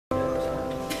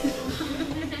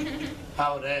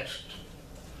I would ask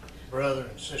Brother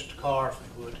and Sister Carr if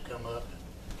they would to come up.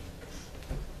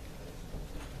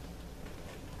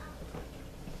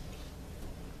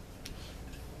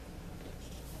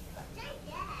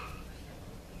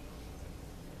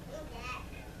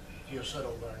 You'll sit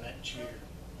over there in that chair.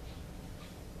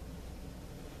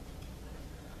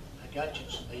 I got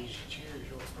you some easy chairs.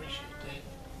 You'll appreciate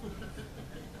that.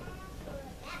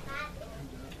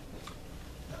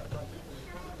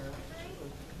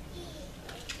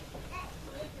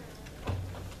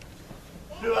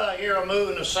 Do I hear a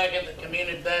move in a second that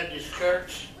Community Baptist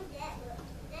Church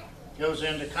goes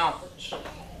into conference?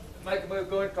 Make a move,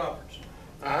 go in conference.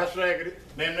 I second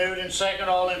it. Been moved in second.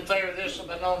 All in favor of this have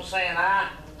been known saying aye.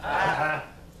 Aye.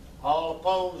 All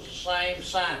opposed, the same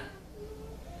sign.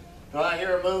 Do I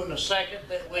hear a move in a second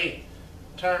that we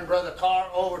turn Brother Carr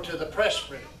over to the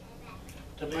presbytery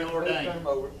to be ordained? Turn him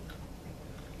over.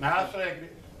 I second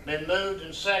it. Been moved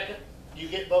in second. You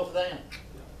get both of them.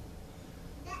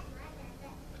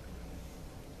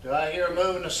 Do I hear a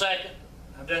move in a second?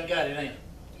 I've done got it in.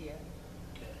 Yeah.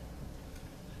 Okay.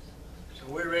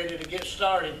 So we're ready to get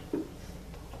started.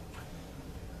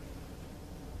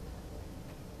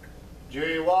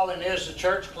 Jerry Wallen is the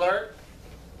church clerk,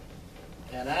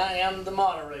 and I am the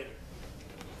moderator.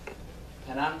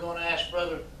 And I'm going to ask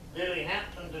Brother Billy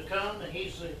Hampton to come, and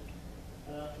he's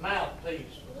the mouthpiece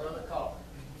for Brother Carr.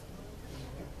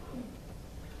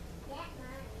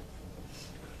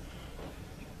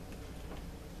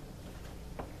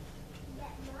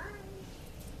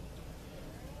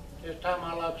 This time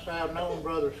I'd like to say I've known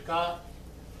Brother Scott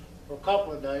for a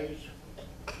couple of days.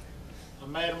 I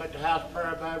met him at the House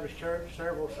Prayer Baptist Church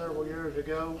several years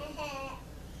ago.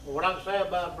 But what I can say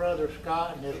about Brother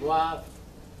Scott and his wife,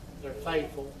 they're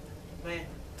faithful. Man.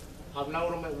 I've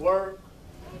known him at work,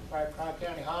 at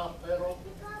Tri-County Hospital.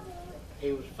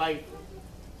 He was faithful.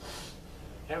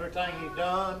 Everything he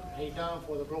done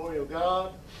for the glory of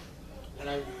God.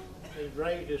 And he's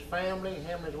raised his family,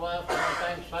 him and his wife,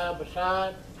 everything side by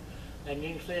side. And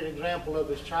you can see an example of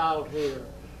his child here.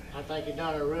 I think he's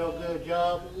done a real good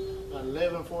job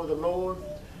living for the Lord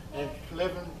and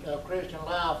living a Christian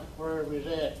life wherever he's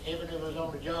at, even if it's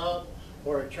on a job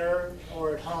or a church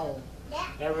or at home.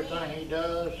 Everything he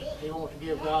does, he wants to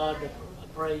give God the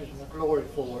praise and the glory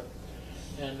for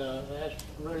it. And that's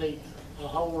really a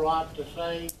whole lot to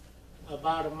say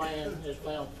about a man that's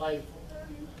found faithful.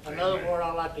 Another word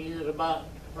I like to use about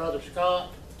Brother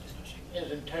Scott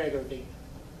is integrity.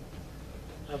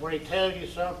 When he tells you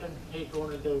something, he's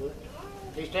going to do it.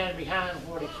 He stands behind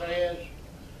what he says.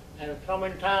 And so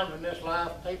many times in this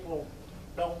life, people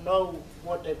don't know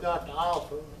what they've got to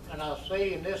offer. And I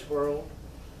see in this world,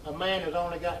 a man has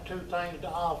only got two things to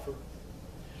offer.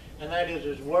 And that is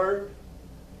his word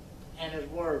and his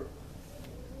word.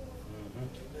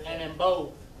 And in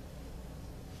both,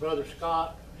 Brother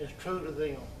Scott is true to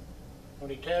them.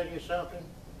 When he tells you something,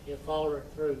 he'll follow it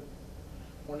through.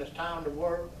 When it's time to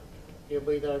work, he'll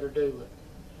be there to do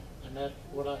it. And that's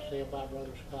what I say about Brother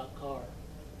Scott Carr.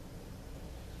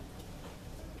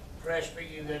 Presby,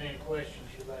 you got any questions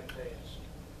you'd like to ask?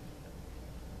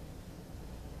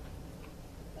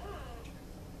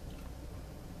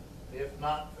 If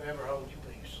not, forever hold your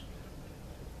peace.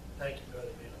 Thank you, Brother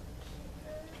Bill.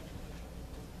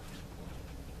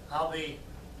 I'll be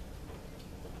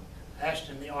asked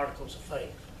in the Articles of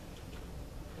Faith.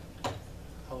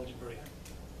 Hold your breath.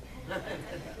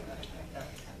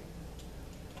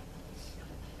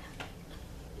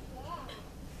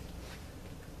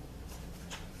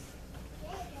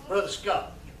 Brother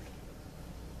Scott,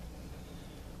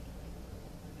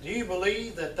 do you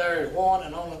believe that there is one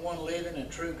and only one living and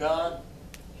true God?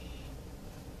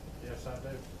 Yes, I do.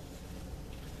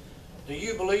 Do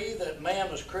you believe that man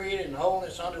was created in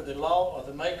wholeness under the law of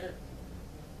the Maker,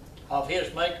 of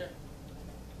his Maker?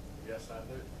 Yes, I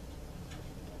do.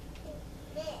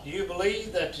 Do you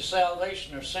believe that the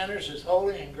salvation of sinners is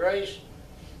holy and grace?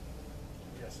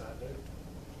 Yes, I do.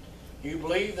 You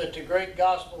believe that the great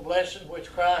gospel blessing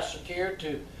which Christ secured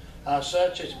to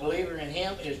such as believer in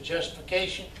him is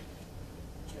justification?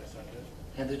 Yes, I do.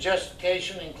 And the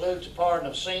justification includes the pardon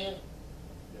of sin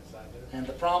Yes, I do. and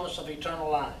the promise of eternal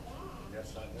life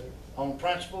Yes, I do. on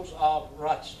principles of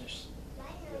righteousness.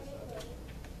 Yes, I do.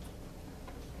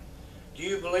 Do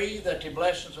you believe that the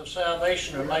blessings of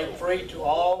salvation are made free to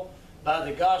all by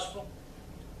the gospel?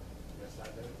 Yes, I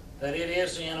do. That it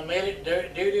is the intermediate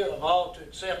duty of all to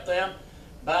accept them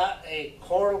by a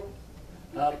cordial,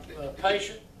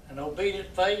 patient, and obedient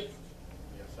faith?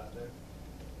 Yes, I do.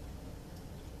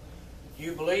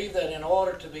 You believe that in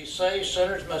order to be saved,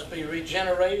 sinners must be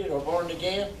regenerated or born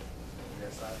again?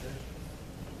 Yes, I do.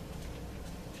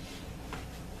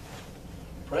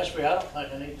 Presby, I don't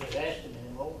think I need to ask him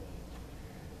anymore.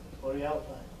 What do y'all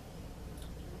think?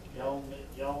 Y'all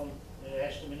need to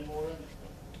ask him anymore?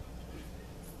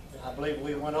 I believe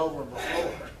we went over him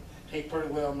before. He pretty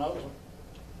well knows him.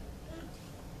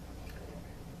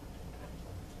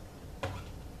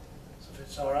 So if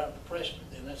it's all right with Presby,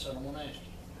 then that's what I'm gonna ask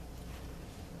you.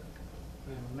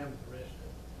 And remember the rest of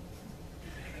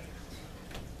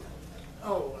it.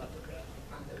 Oh, I forgot.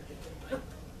 I'm gonna get that thing.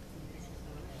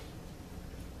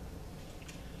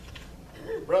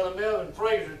 Brother Melvin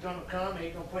Fraser's gonna come.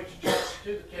 He's gonna preach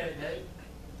to the candidate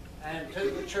and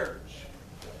to the church.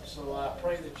 So I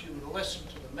pray that you would listen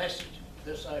to the message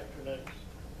this afternoon.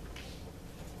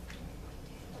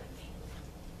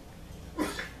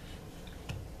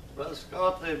 Brother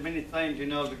Scott, there are many things, you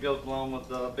know, that goes along with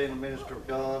being a minister of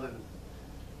God, and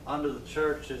under the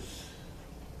church has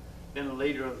been a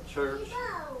leader of the church,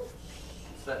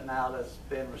 setting out as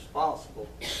being responsible.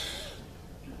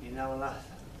 You know, and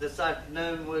this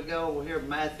afternoon we'll go over here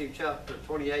Matthew chapter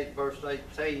 28, verse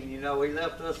 18. You know, he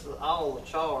left us all the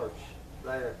charge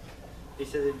there. He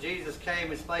said that Jesus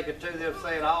came and spake unto them,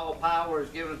 saying, all power is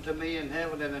given to me in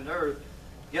heaven and in earth.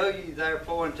 Go ye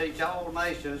therefore and teach all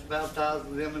nations,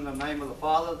 baptizing them in the name of the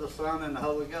Father, the Son, and the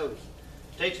Holy Ghost,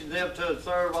 teaching them to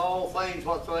observe all things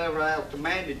whatsoever I have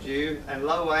commanded you, and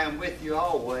lo, I am with you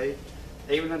always,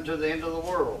 even unto the end of the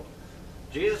world.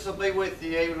 Jesus will be with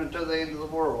you even until the end of the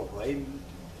world. Even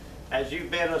as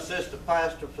you've been assistant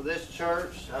pastor for this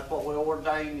church, that's what we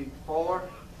ordained you for.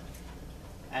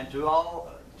 And to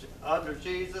all, under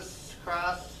Jesus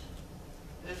Christ,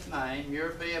 His name, you're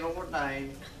being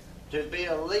ordained to be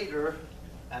a leader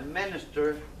and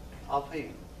minister of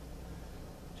Him,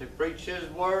 to preach His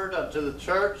word unto the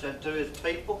church and to His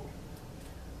people,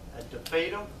 and to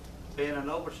feed them, being an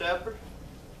over shepherd.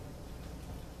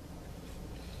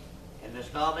 And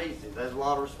it's not easy. There's a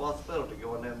lot of responsibility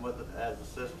going in with it as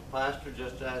assistant pastor,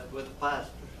 just as with the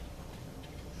pastor.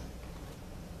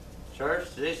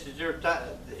 Church, this is your time.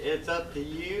 It's up to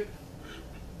you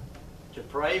to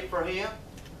pray for him,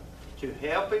 to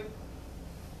help him.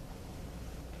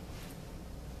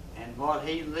 And what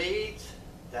he leads,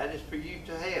 that is for you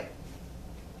to help.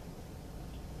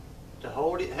 To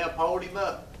hold it, help hold him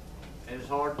up in his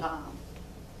hard times.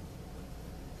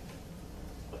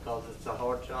 Because it's a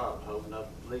hard job holding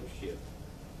up leadership.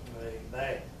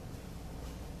 Amen.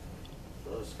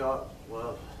 So Scott,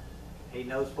 well, he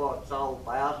knows what it's all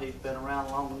about. He's been around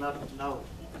long enough to know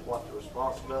what the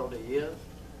responsibility is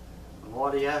and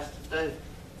what he has to do.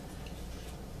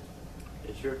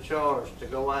 It's your charge to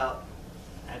go out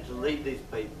and to lead these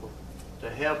people, to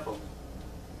help them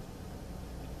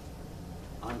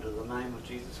under the name of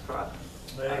Jesus Christ.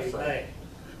 Amen.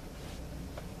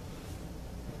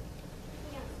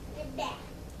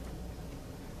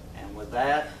 And with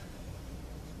that,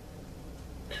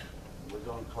 we're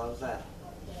going to close out.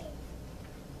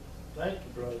 Thank you,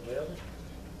 Brother Melvin.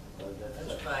 So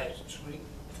That's fast and sweet.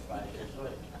 Fast and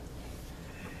sweet.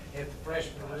 If the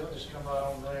freshman will just come out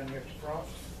on down here at the front.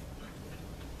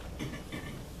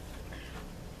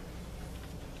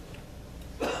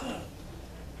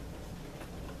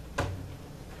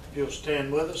 If you'll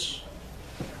stand with us,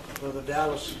 Brother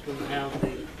Dallas is going to have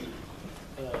the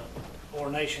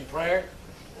ordination prayer,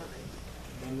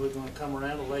 and we're going to come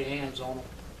around and lay hands on them.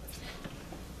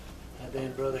 And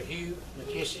then Brother Hugh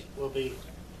McKissick will be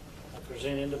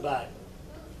presenting the Bible.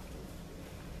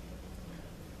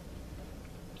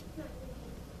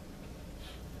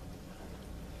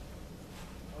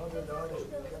 Father, God, as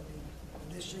we come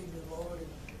to this evening, Lord, in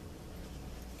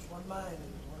one mind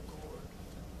and one accord.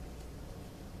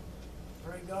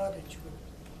 Pray, God, that you would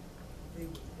be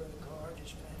with Brother Carr and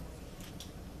his family.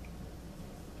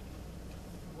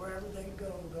 Wherever they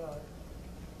go, God,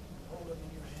 hold them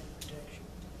in your hand of protection.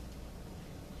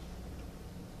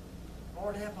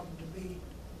 Lord, help them to be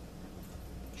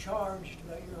charged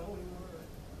by your holy word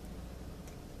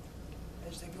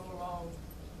as they go along,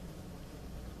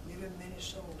 giving many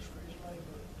souls for his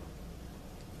labor.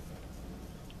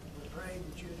 We pray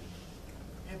that you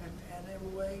help him in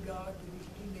every way, God, that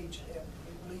he needs help.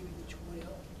 We believe that you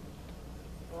will.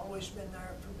 You've always been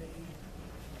there for me.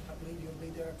 I believe you'll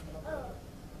be there for my brother.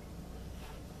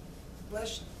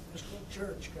 Bless this little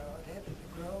church, God. Help it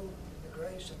to grow in the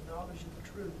grace and knowledge of the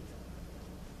truth.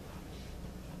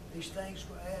 These things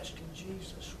we ask in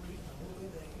Jesus' sweet and holy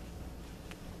name.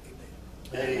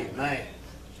 Amen. Amen.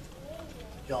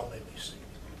 Y'all may be seated.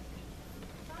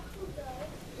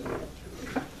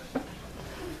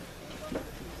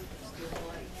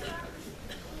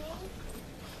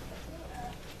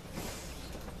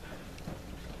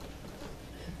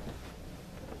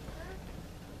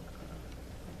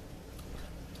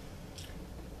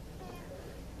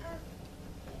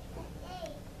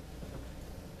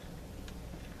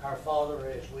 Our Father,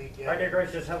 as we Our dear gather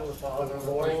gracious Heavenly Father,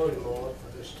 Lord, Lord, Lord,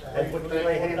 for this as time. we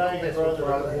lay hands on this, Lord,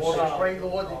 Lord, we pray,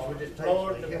 Lord, that you would just take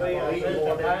Lord, the to hand be of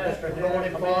our our assistant Lord, pastor, Lord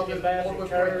and Father, Baptist Lord, we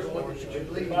Church. pray, Lord, that you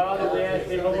would lead. Father, we ask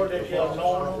you, Lord, that you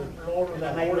anoint him, Lord, with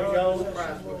the Holy Ghost.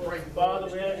 Father,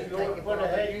 we ask you, Lord, to put a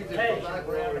hedge of protection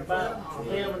around about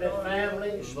him and his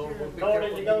family. Lord,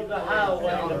 as he goes the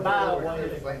highway, the byway,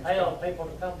 to compel people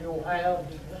to come to your house.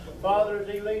 Father, as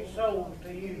he leads souls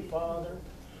to you, Father.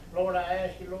 Lord, I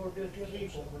ask you, Lord, just to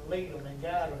keep them and lead them and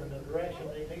guide them in the direction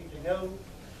they need to go.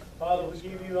 Father, we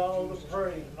give you all the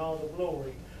praise and all the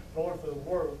glory, Lord, for the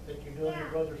work that you're doing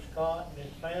with Brother Scott and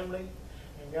his family.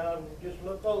 And God, will just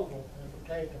look over them and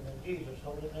protect them. In Jesus'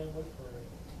 holy name we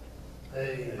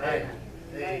pray. Amen.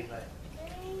 Amen.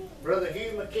 Brother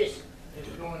Hugh McKissick is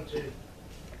going to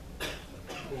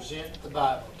present the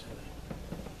Bible today.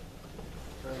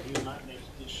 Brother Hugh might need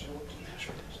to get short to the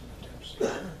church in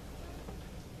Tennessee.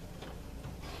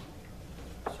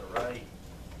 It's a Ray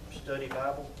study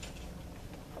Bible.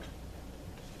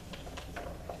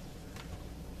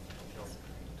 You don't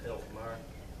tell from there.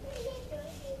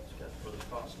 It's got Brother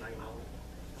Scott's name on it.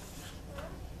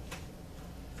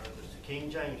 This is the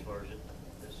King James Version.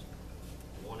 This is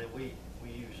the one that we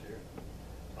use here.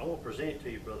 I want to present it to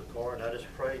you, Brother Carr, and I just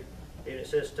pray, and it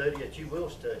says study, that you will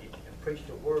study and preach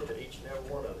the word to each and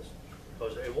every one of us.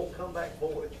 Because it won't come back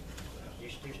void. You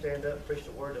stand up and preach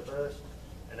the word of us.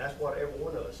 And that's what every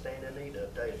one of us stand in need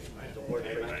of daily, is the word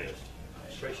preached to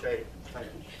us. Appreciate it. Thank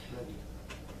you.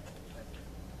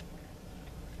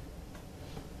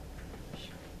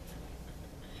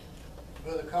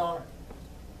 Brother Carr.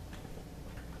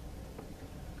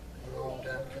 A long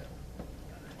time ago.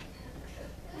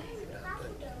 I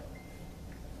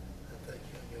thank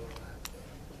you in your life,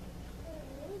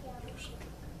 your son.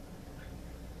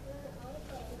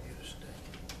 For you to stay.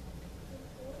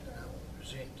 And I will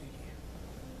present to you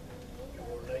your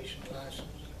ordination license to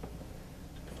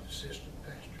be the assistant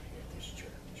pastor here at this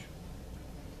church.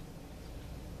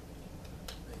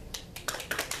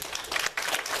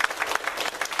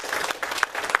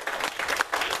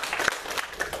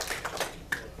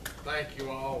 Thank you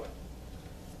all.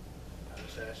 I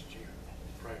just asked you to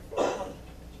pray for me.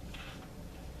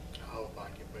 I hope I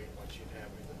can be what you'd have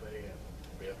me to be and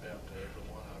be a help to every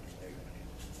one of you.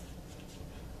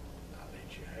 I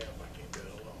need your help. I can't do it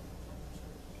alone.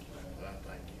 But I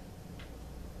thank you.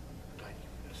 Thank you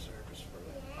for this service, for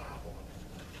the Bible.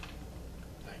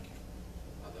 Thank you.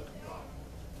 I love you all.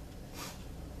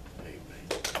 Amen.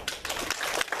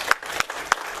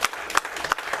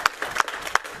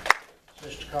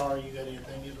 Mr. Carr, you got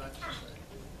anything you'd like to say?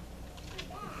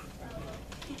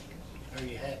 Are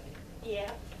you happy?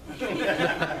 Yeah.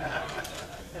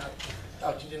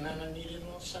 Thought you didn't have nothing you didn't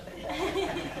want to say.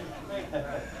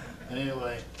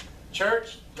 Anyway,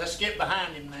 church, let's get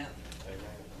behind him now.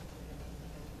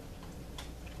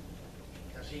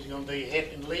 Because he's going to be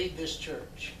helping lead this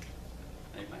church.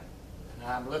 Amen. And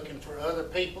I'm looking for other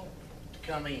people to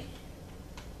come in.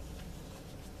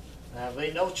 Now, there'll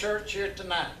be no church here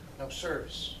tonight, no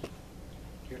service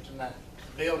here tonight.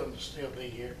 The building will still be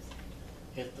here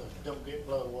if they don't get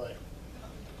blown away.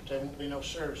 But there won't be no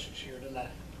services here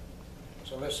tonight.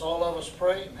 So let's all of us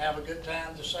pray and have a good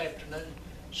time this afternoon.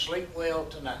 Sleep well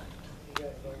tonight. You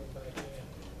got voting back in?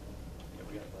 Yeah,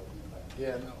 we got voting back.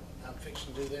 Yeah, no, I'm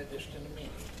fixing to do that just in a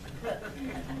minute.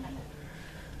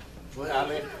 Well, I'll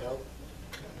let it go.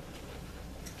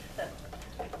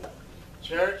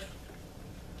 Church,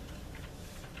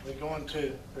 we're going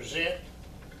to present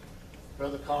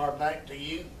Brother Carr back to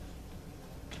you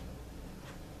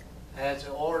as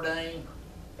an ordained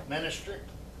minister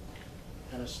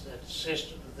and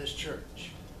assistant of this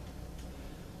church.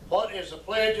 What is the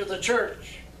pledge of the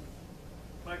church?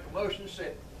 Make a motion to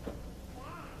sit.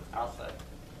 I'll say.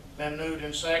 Been moved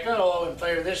in second. All in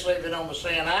favor of this, leave it on by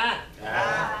saying aye.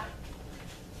 Aye.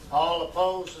 All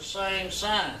opposed, the same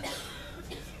sign.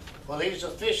 Well, he's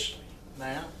officially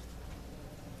now.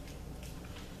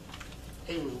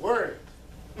 He was worried.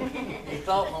 He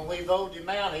thought when we voted him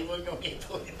out, he wasn't going to get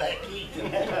voted back in.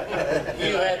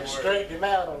 You had to straighten him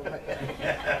out on that.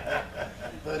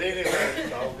 But anyway,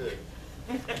 It's all good.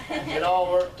 it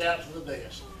all worked out for the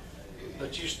best.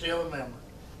 But you're still a member.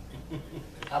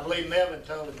 I believe Melvin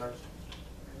told him, or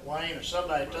Wayne or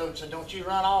somebody told him, said, don't you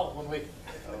run off when we...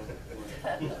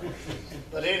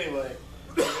 But anyway,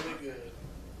 really good.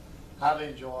 I've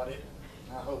enjoyed it.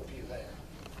 I hope you have.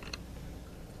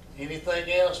 Anything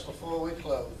else before we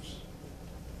close?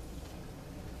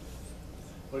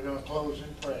 We're going to close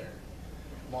in prayer.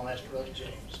 Come on, ask Brother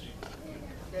James.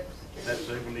 That's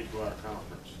it, we need to go out of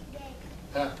conference.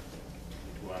 Huh?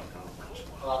 Go out of conference.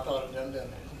 Oh, I thought it done that.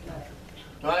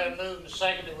 Do I have a move and a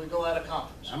second that we go out of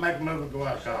conference? I make a move to go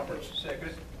out of conference.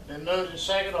 Second. Then moved and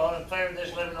second, all in favor of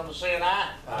this, let me know by saying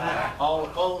aye. Aye. All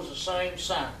opposed, the same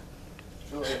sign.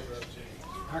 Go ahead, Brother T.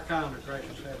 Our kind of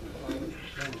gracious Heavenly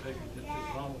Father, been taken just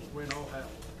as long as we know how.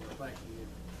 Lord, thank you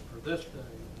for this day,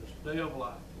 this day of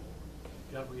life.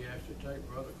 God, we ask you to take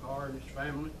Brother Carr and his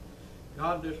family.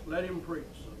 God, just let him preach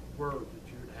the word that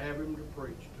you'd have him to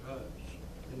preach to us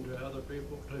and to other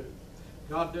people too.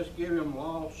 God, just give him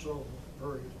lost souls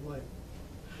for his way.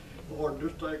 Lord,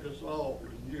 just take us all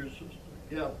and use us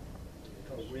together,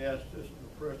 because we ask this in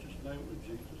the precious name of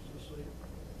Jesus to see it.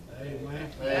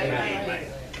 Amen.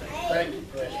 Amen. Thank you,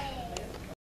 President.